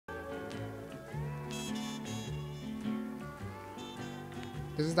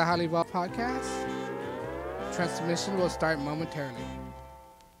This is the Highly Evolved Podcast. Transmission will start momentarily.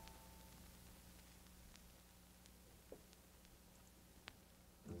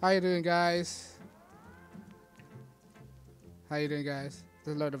 How you doing, guys? How you doing, guys?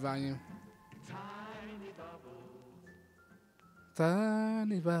 Just lower the volume.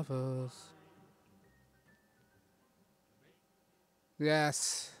 Tiny bubbles.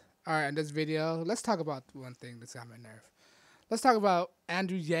 Yes. All right, in this video, let's talk about one thing that's on my nerve. Let's talk about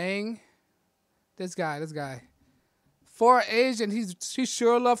Andrew Yang. This guy. For Asian, he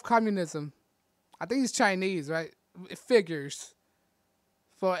sure loves communism. I think he's Chinese, right? It figures.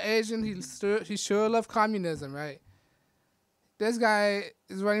 For Asian, he sure loves communism, right? This guy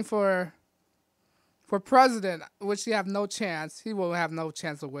is running for president, which he have no chance. He will have no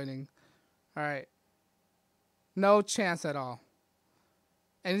chance of winning. All right. No chance at all.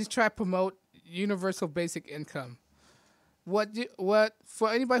 And he's trying to promote universal basic income. What for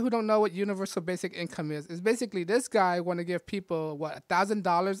anybody who don't know what universal basic income is basically this guy want to give people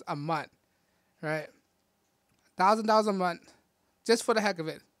 $1,000 a month, right? $1,000 a month, just for the heck of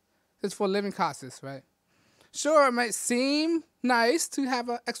it, just for living costs, right? Sure, it might seem nice to have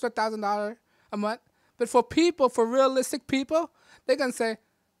an extra $1,000 a month, but for realistic people, they're gonna say,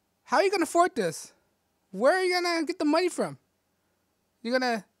 "How are you gonna afford this? Where are you gonna get the money from? You're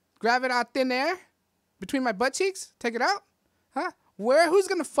gonna grab it out thin air between my butt cheeks, take it out? Huh? Who's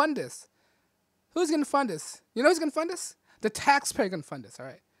going to fund this? Who's going to fund this? You know who's going to fund this? The taxpayer going to fund this, all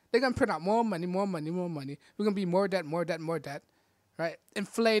right? They're going to print out more money. We're going to be more debt, right?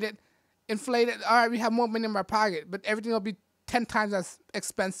 Inflated. All right, we have more money in our pocket, but everything will be 10 times as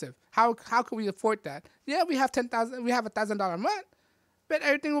expensive. How can we afford that? Yeah, we have $1,000 a month, but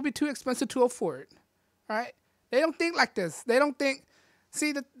everything will be too expensive to afford, all right? They don't think like this. They don't think,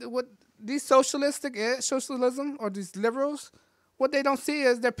 see, what these socialism or these liberals, what they don't see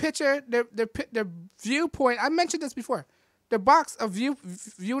is their picture, their viewpoint. I mentioned this before. Their box of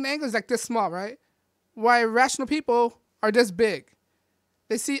viewing angle is like this small, right? Why rational people are this big.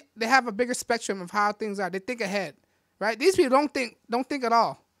 They have a bigger spectrum of how things are. They think ahead, right? These people don't think at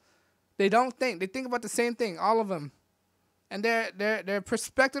all. They don't think. They think about the same thing, all of them, and their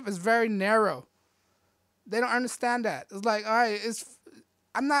perspective is very narrow. They don't understand that. It's like, all right,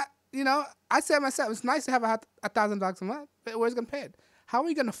 I'm not. I said myself, it's nice to have $1,000 a month, but where's it going to pay it? How are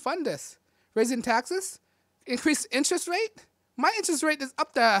we going to fund this? Raising taxes? Increase interest rate? My interest rate is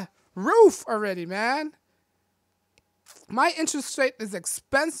up the roof already, man. My interest rate is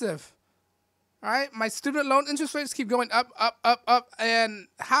expensive. All right? My student loan interest rates keep going up. And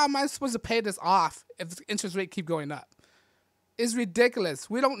how am I supposed to pay this off if the interest rate keep going up? It's ridiculous.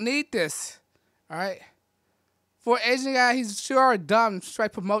 We don't need this. All right? For Asian guy, he's sure dumb to try to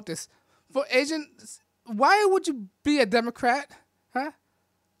promote this. For Asian, why would you be a Democrat? Huh?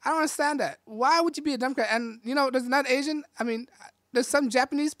 I don't understand that. Why would you be a Democrat? And, there's not Asian. I mean, there's some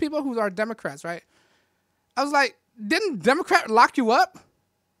Japanese people who are Democrats, right? I was like, didn't Democrat lock you up?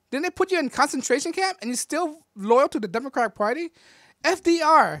 Didn't they put you in concentration camp and you're still loyal to the Democratic Party?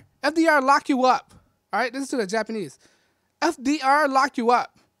 FDR locked you up. All right, this is to the Japanese. FDR locked you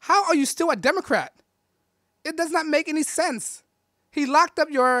up. How are you still a Democrat? It does not make any sense. He locked up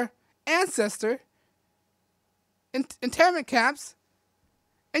your ancestor in internment camps,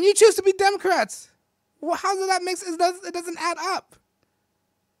 and you choose to be Democrats. Well, how does that make sense? It doesn't add up.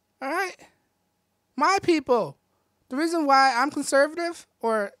 All right? My people, the reason why I'm conservative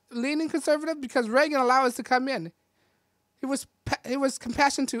or leaning conservative, because Reagan allowed us to come in. He was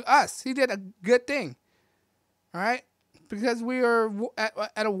compassionate to us. He did a good thing. All right? Because we were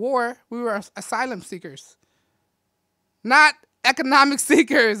at a war, we were asylum seekers. Not economic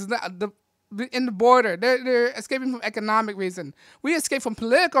seekers in the border. They're escaping from economic reason. We escape from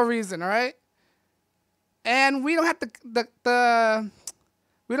political reason, all right? And we don't have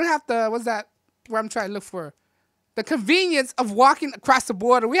what's that where I'm trying to look for? The convenience of walking across the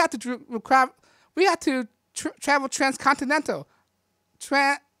border. We have to travel transcontinental,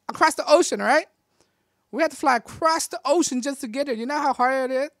 across the ocean, all right? We have to fly across the ocean just to get there. You know how hard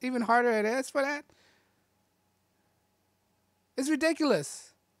it is? Even harder it is for that? It's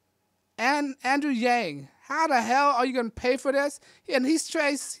ridiculous. And Andrew Yang, how the hell are you going to pay for this? And he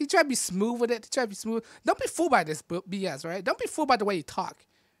tried to be smooth with it. Don't be fooled by this BS, right? Don't be fooled by the way you talk,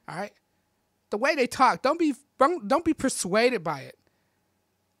 all right? The way they talk, don't be persuaded by it.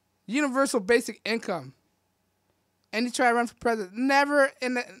 Universal basic income. And he tried to run for president.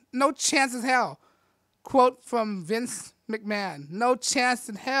 No chance in hell. Quote from Vince McMahon. No chance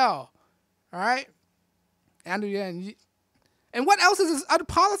in hell. All right? Andrew Yang. And what else is his other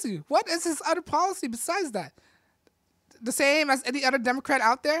policy? What is his other policy besides that? the same as any other Democrat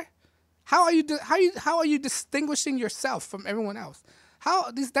out there? How are you distinguishing yourself from everyone else?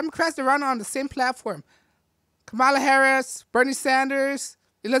 How these Democrats are running on the same platform? Kamala Harris, Bernie Sanders,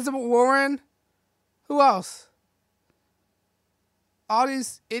 Elizabeth Warren, who else? All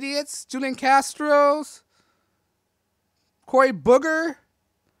these idiots, Julian Castro's, Cory Booker,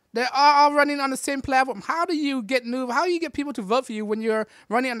 they're all running on the same platform. How do you get How do you get people to vote for you when you're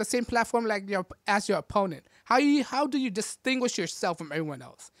running on the same platform as your opponent? How do you distinguish yourself from everyone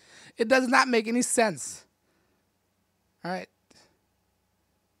else? It does not make any sense. All right,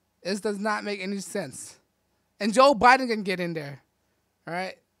 it does not make any sense. And Joe Biden can get in there. All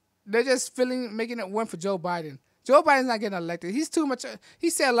right, they're just making it win for Joe Biden. Joe Biden's not getting elected. He's too much. He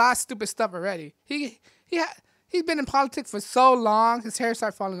said a lot of stupid stuff already. He's been in politics for so long. His hair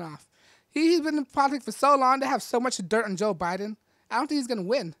started falling off. He's been in politics for so long. They have so much dirt on Joe Biden. I don't think he's gonna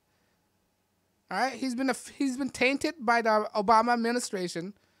win. All right, he's been tainted by the Obama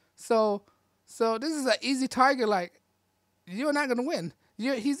administration. So this is an easy target. Like, you're not gonna win.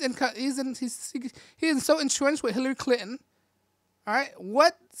 He's so entrenched with Hillary Clinton. All right,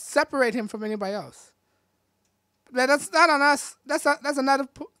 what separates him from anybody else? That's not on us. That's another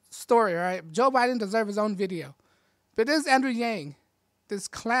story. All right, Joe Biden deserves his own video. But this Andrew Yang, this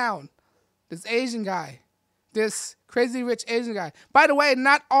clown, this Asian guy, this crazy rich Asian guy. By the way,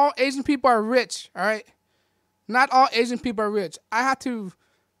 not all Asian people are rich. All right, not all Asian people are rich. I had to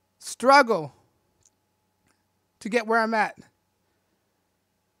struggle to get where I'm at.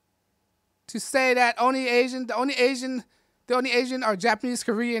 To say that the only Asian are Japanese,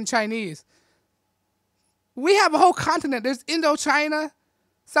 Korean, Chinese. We have a whole continent. There's Indochina,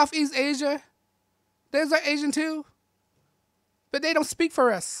 Southeast Asia. There's our Asian too. But they don't speak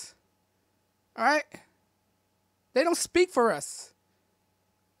for us. All right? They don't speak for us.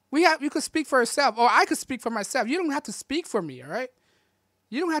 You could speak for yourself, or I could speak for myself. You don't have to speak for me, all right?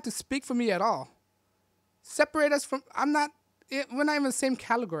 You don't have to speak for me at all. Separate us from, we're not even in the same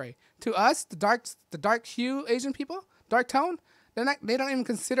category. To us, the dark hue Asian people, dark tone, they don't even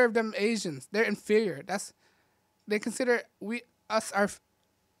consider them Asians. They're inferior. They consider our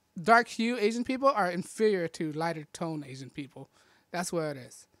dark hue Asian people are inferior to lighter tone Asian people. That's what it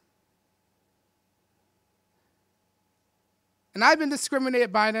is. And I've been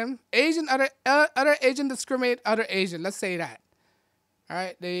discriminated by them. Other Asian discriminate other Asian. Let's say that. All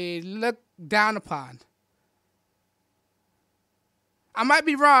right, they look down upon. I might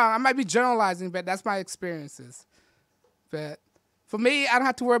be wrong. I might be generalizing, but that's my experiences. But for me, I don't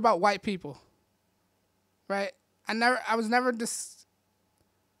have to worry about white people. Right? I was never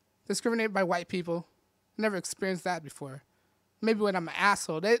discriminated by white people. Never experienced that before. Maybe when I'm an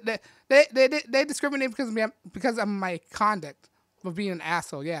asshole. They discriminate because of my conduct for being an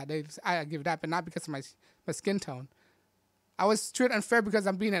asshole. Yeah, I give that, but not because of my skin tone. I was treated unfair because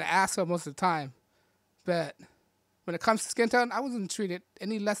I'm being an asshole most of the time. But when it comes to skin tone, I wasn't treated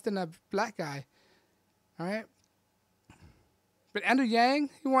any less than a black guy. All right? But Andrew Yang,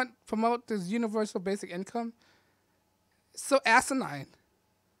 he want to promote this universal basic income. It's so asinine.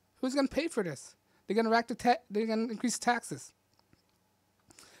 Who's going to pay for this? They're going to increase taxes.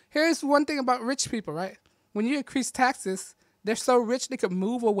 Here's one thing about rich people, right? When you increase taxes, they're so rich they could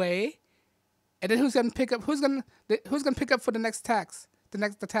move away. And then who's gonna pick up for the next tax?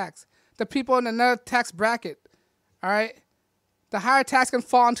 The tax. The people in another tax bracket. All right? The higher tax can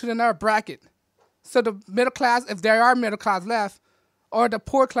fall into another bracket. So the middle class, if there are middle class left, or the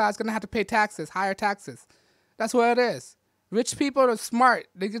poor class gonna have to pay taxes, higher taxes. That's what it is. Rich people are smart.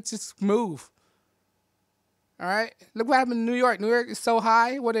 They can just move. All right? Look what happened in New York. New York is so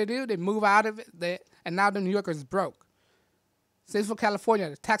high. What do? They move out of it. And now the New Yorkers broke. Same for California.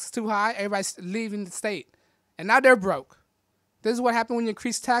 The tax is too high. Everybody's leaving the state. And now they're broke. This is what happens when you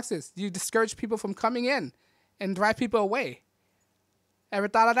increase taxes. You discourage people from coming in and drive people away. Ever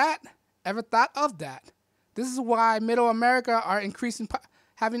thought of that? Ever thought of that? This is why middle America are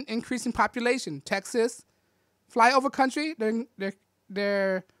having increasing population. Texas, flyover country,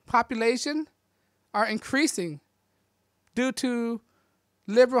 their population are increasing due to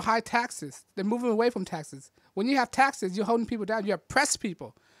liberal high taxes. They're moving away from taxes. When you have taxes, you're holding people down. You oppress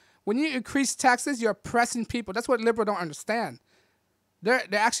people. When you increase taxes, you're oppressing people. That's what liberals don't understand. They're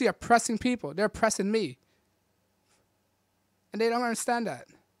actually oppressing people. They're oppressing me. And they don't understand that.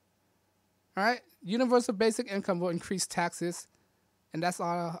 All right? Universal basic income will increase taxes. And that's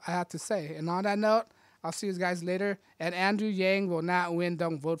all I have to say. And on that note, I'll see you guys later. And Andrew Yang will not win.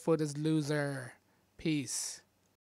 Don't vote for this loser. Peace.